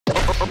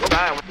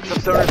Alright, what's up,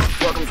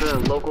 stoners? Welcome to the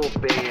local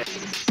band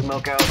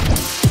Smokeout.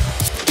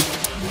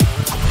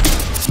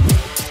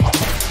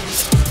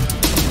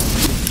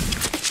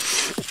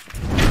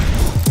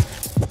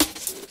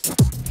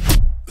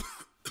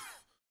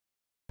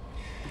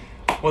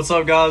 What's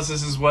up, guys?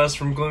 This is Wes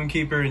from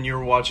Gloomkeeper, and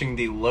you're watching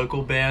the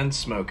local band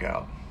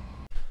Smokeout.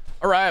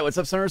 All right, what's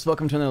up, stoners?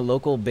 Welcome to another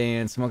local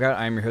band Smokeout.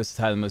 I'm your host,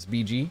 Tyler the Most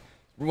BG.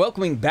 We're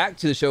welcoming back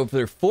to the show for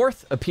their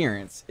fourth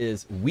appearance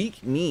is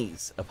Weak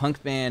Neez, a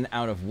punk band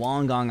out of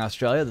Wollongong,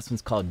 Australia. This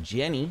one's called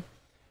Jenny.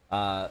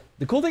 The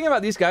cool thing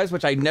about these guys,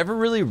 which I never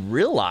really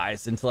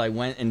realized until I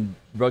went and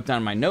wrote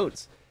down my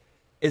notes,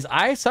 is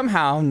I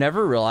somehow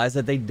never realized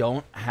that they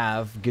don't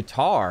have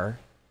guitar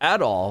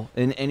at all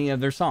in any of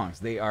their songs.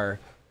 They are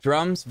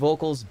drums,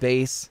 vocals,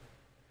 bass,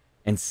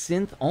 and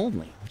synth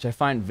only, which I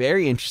find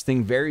very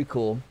interesting, very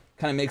cool.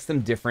 Kind of makes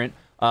them different.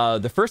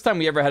 The first time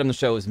we ever had them on the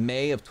show was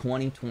May of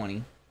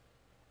 2020.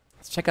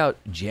 Let's check out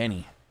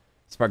Jenny.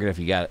 Spark it if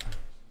you got it.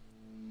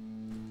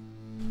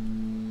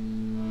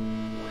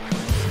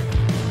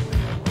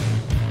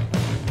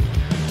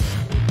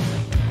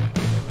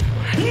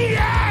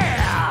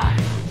 Yeah!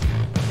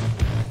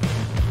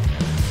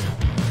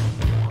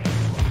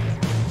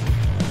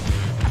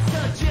 I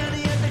saw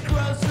Jenny at the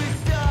grocery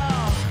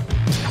store.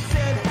 I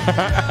said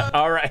hello.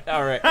 all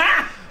right.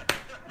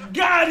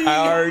 Got it! I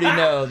already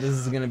know this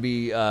is gonna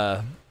be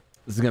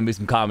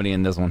some comedy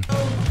in this one. I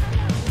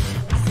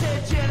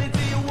said, Jenny, do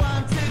you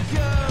want to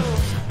go?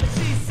 And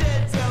she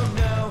said, don't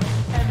know.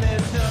 And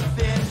there's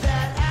nothing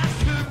that I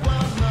could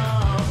want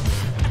more.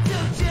 I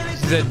told Jenny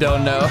She said,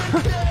 don't know.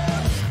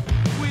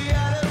 we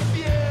had a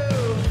few.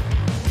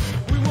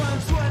 We won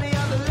 20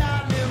 on the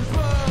lightning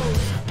post.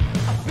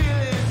 Our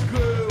feelings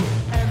grew.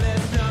 And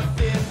there's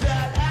nothing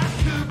that I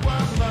could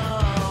want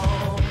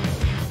more.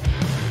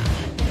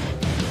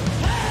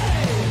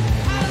 Hey,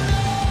 I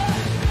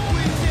know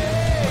we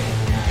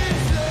take it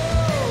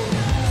slow.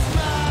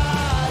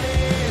 Smile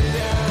in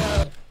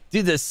love.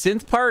 Dude, the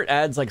synth part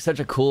adds like such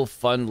a cool,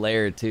 fun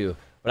layer too.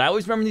 But I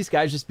always remember these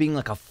guys just being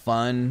like a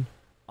fun,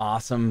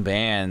 awesome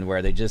band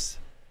where they just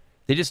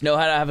know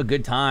how to have a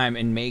good time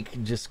and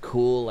make just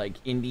cool,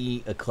 like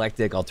indie,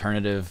 eclectic,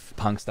 alternative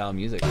punk style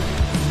music.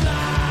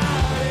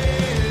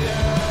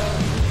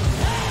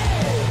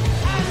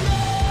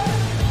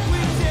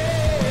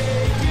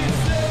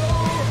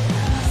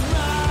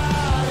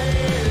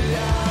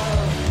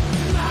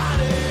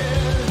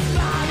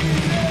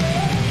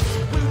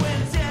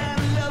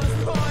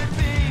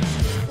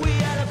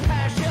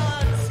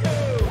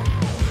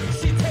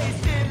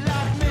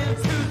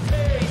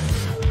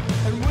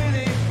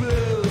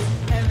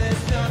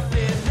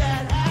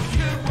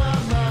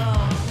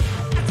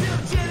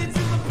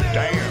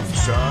 Damn,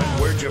 son,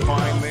 where'd you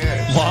find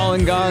this?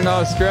 Wollongong,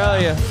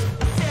 Australia.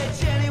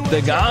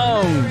 The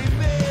gong.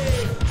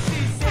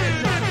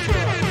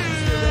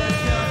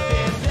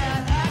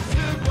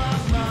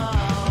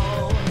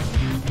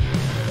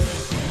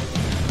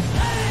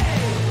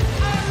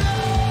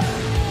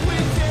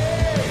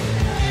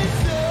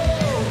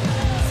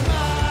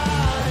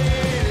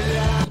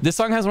 This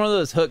song has one of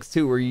those hooks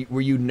too, where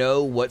you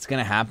know what's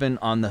gonna happen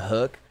on the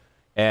hook,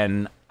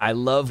 and I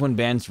love when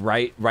bands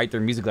write their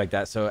music like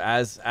that. So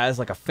as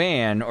like a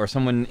fan or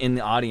someone in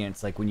the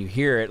audience, like when you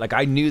hear it, like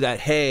I knew that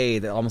hey,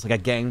 that almost like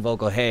a gang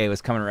vocal hey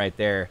was coming right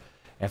there.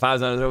 And if I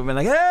was on the road, I'd been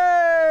like,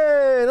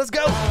 hey, let's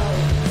go.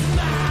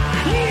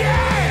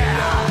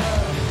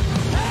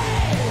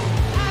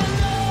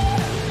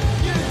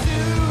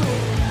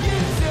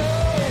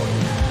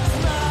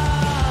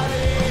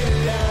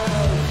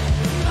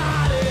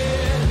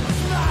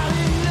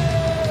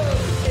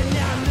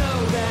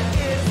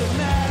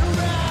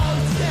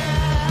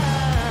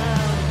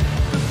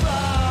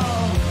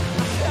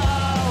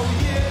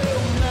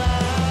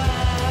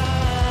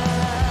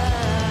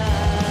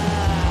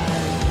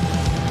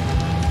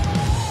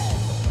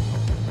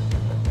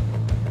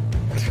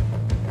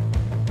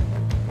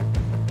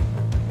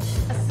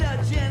 I saw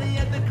Jenny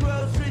at the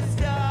grocery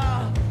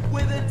store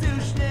with a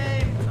douche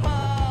named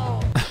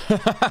Paul.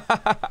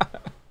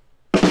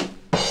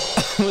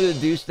 With a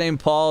douche named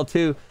Paul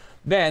too.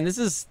 Man, this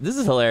is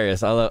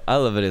hilarious. I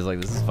love it. It's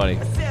like this is funny.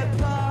 I said,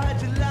 Paul, how'd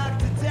you like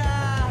to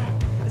die?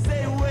 I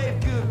say,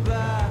 wave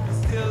goodbye.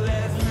 Still,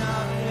 there's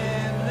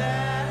nothing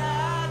that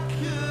I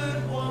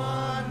could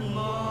want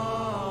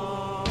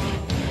more.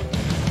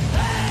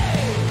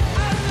 Hey,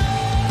 I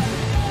know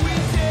we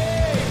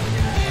take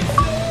it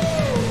slow.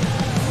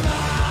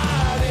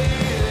 Smile in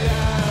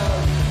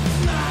love.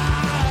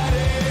 Smile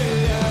in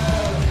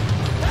love.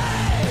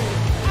 Hey,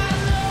 I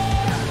know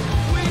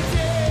we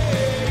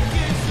take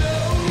it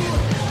slow.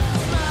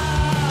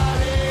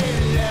 Smile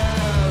in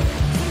love.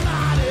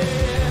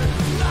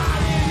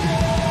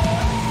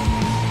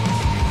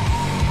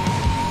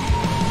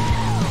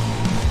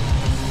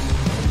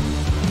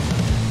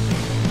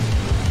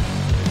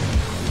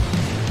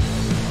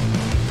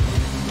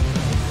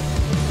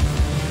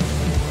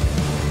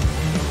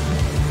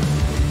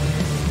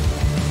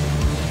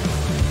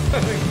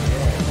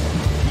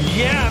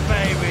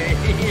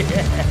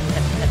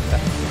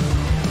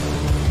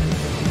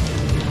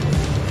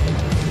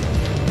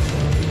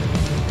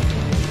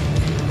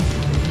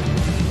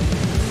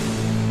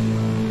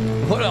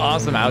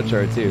 awesome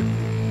outro too.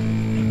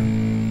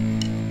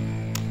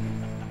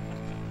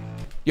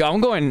 Yo,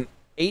 I'm going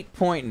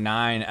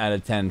 8.9 out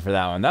of 10 for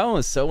that one. That one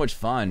was so much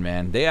fun,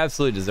 man. They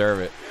absolutely deserve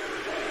it.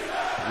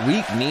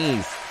 Weak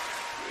Knees.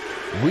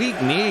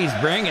 Weak Knees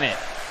bringing it.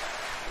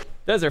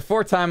 That's their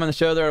fourth time on the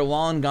show. They're at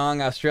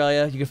Wollongong,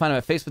 Australia. You can find them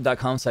at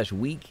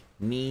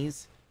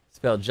facebook.com/weakknees.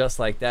 Spelled just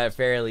like that.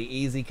 Fairly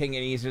easy. Can't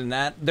get easier than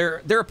that.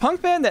 They're a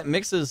punk band that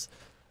mixes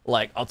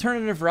like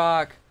alternative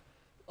rock,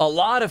 a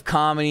lot of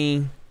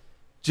comedy,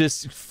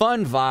 just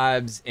fun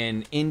vibes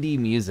and indie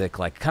music,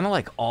 like kind of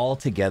like all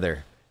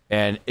together.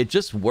 And it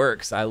just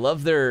works. I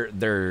love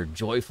their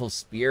joyful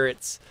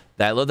spirits.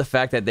 I love the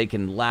fact that they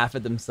can laugh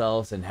at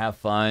themselves and have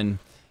fun.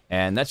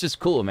 And that's just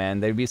cool, man.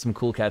 They'd be some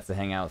cool cats to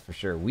hang out with for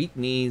sure. Weak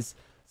Knees.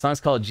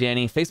 Song's called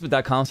Jenny.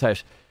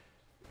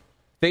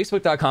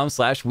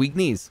 Facebook.com/Weak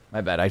Knees.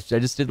 My bad. I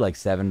just did like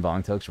 7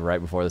 bong tokes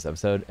right before this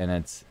episode, and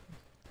it's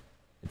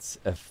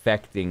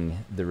affecting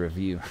the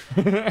review.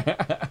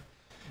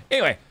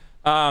 Anyway,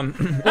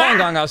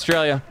 Wollongong,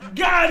 Australia.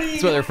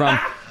 That's where they're from.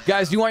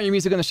 Guys, do you want your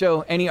music on the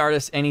show? Any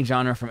artist, any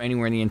genre from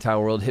anywhere in the entire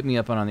world, hit me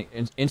up on the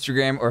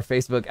Instagram or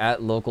Facebook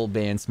at Local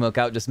Band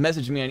Smokeout. Just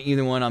message me on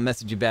either one. I'll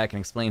message you back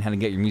and explain how to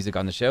get your music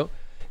on the show.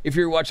 If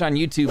you're watching on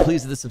YouTube,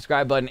 please hit the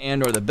subscribe button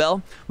and or the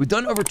bell. We've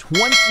done over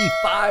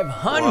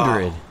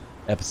 2,500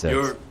 episodes.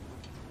 You're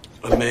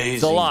amazing,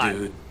 it's a lot.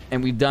 dude.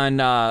 And we've done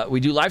we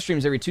do live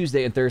streams every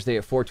Tuesday and Thursday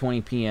at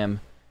 4:20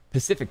 p.m.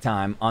 Pacific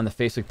time on the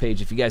Facebook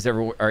page. If you guys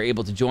ever are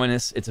able to join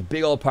us, it's a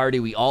big old party.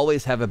 We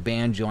always have a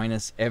band join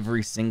us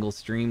every single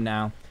stream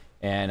now.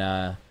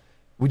 And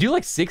we do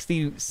like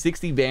 60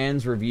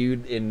 bands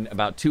reviewed in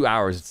about 2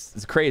 hours.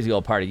 It's a crazy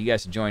old party. You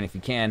guys should join if you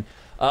can.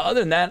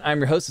 Other than that, I'm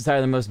your host, Tyler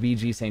the Most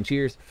BG, saying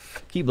cheers,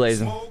 keep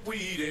blazing,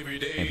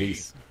 and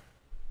peace.